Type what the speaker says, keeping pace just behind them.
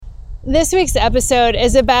This week's episode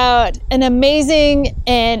is about an amazing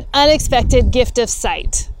and unexpected gift of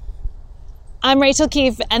sight. I'm Rachael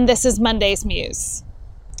Keefe, and this is Monday's Muse.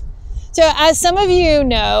 So as some of you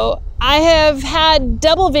know, I have had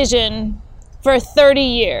double vision for 30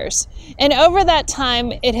 years, and over that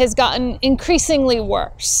time, it has gotten increasingly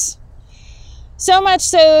worse. So much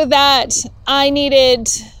so that I needed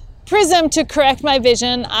prism to correct my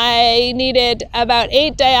vision. I needed about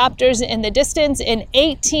 8 diopters in the distance and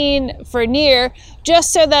 18 for near,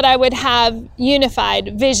 just so that I would have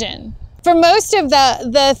unified vision. For most of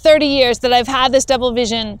the 30 years that I've had this double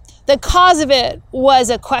vision, the cause of it was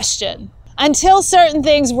a question. Until certain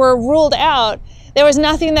things were ruled out, there was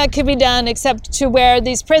nothing that could be done except to wear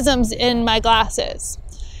these prisms in my glasses.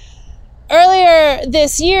 Earlier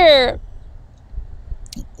this year,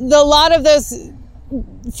 a lot of those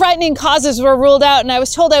frightening causes were ruled out, and I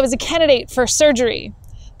was told I was a candidate for surgery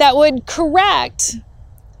that would correct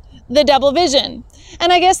the double vision.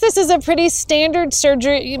 And I guess this is a pretty standard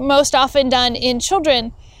surgery, most often done in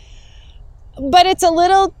children, but it's a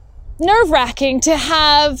little nerve-wracking to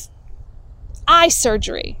have eye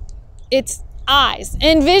surgery. It's eyes.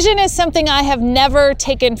 And vision is something I have never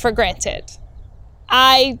taken for granted.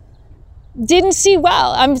 I didn't see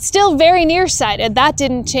well. I'm still very nearsighted. That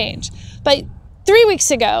didn't change. But 3 weeks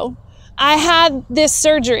ago, I had this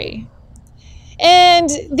surgery, and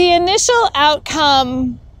the initial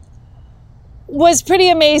outcome was pretty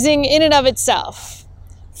amazing in and of itself.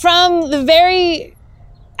 From the very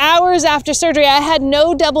hours after surgery, I had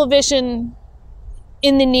no double vision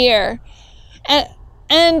in the near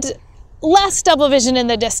and less double vision in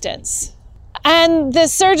the distance. And the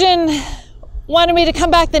surgeon wanted me to come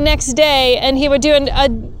back the next day, and he would do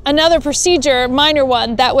another procedure, minor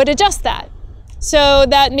one, that would adjust that, so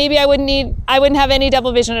that maybe I wouldn't have any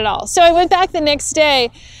double vision at all. So I went back the next day,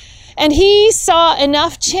 and he saw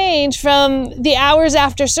enough change from the hours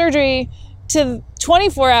after surgery to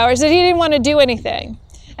 24 hours that he didn't want to do anything.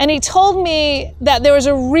 And he told me that there was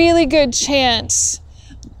a really good chance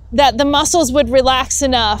that the muscles would relax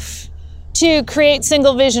enough to create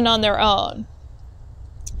single vision on their own.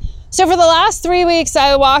 So for the last 3 weeks,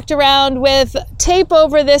 I walked around with tape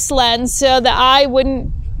over this lens so the eye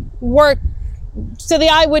wouldn't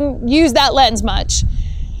use that lens much.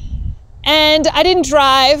 And I didn't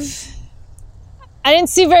drive. I didn't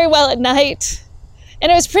see very well at night. And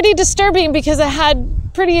it was pretty disturbing because I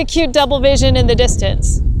had pretty acute double vision in the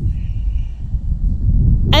distance.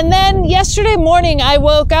 And then yesterday morning, I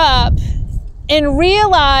woke up and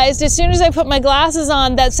realized as soon as I put my glasses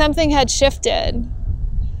on that something had shifted.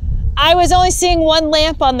 I was only seeing one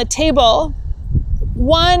lamp on the table,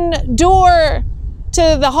 one door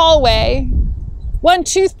to the hallway, one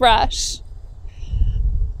toothbrush.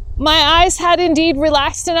 My eyes had indeed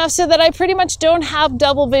relaxed enough so that I pretty much don't have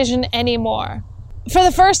double vision anymore. For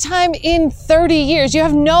the first time in 30 years, you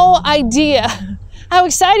have no idea how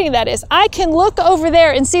exciting that is. I can look over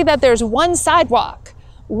there and see that there's one sidewalk,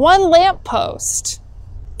 one lamppost.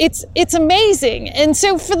 It's amazing. And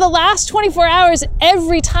so for the last 24 hours,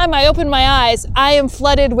 every time I open my eyes, I am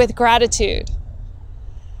flooded with gratitude.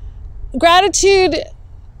 Gratitude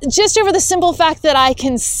just over the simple fact that I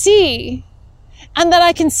can see, and that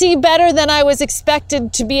I can see better than I was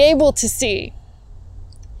expected to be able to see.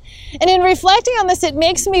 And in reflecting on this, it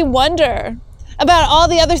makes me wonder about all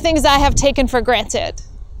the other things I have taken for granted.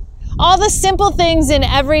 All the simple things in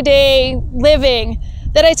everyday living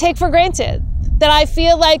that I take for granted, that I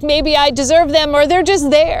feel like maybe I deserve them or they're just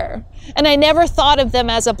there, and I never thought of them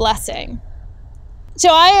as a blessing. So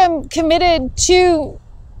I am committed to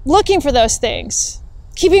looking for those things,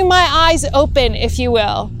 keeping my eyes open, if you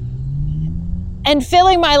will, and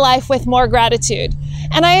filling my life with more gratitude.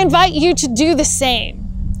 And I invite you to do the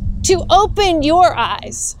same, to open your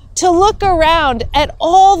eyes, to look around at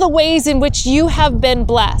all the ways in which you have been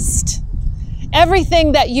blessed,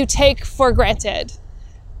 everything that you take for granted,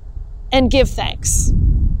 and give thanks.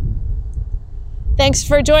 Thanks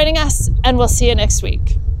for joining us, and we'll see you next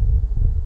week.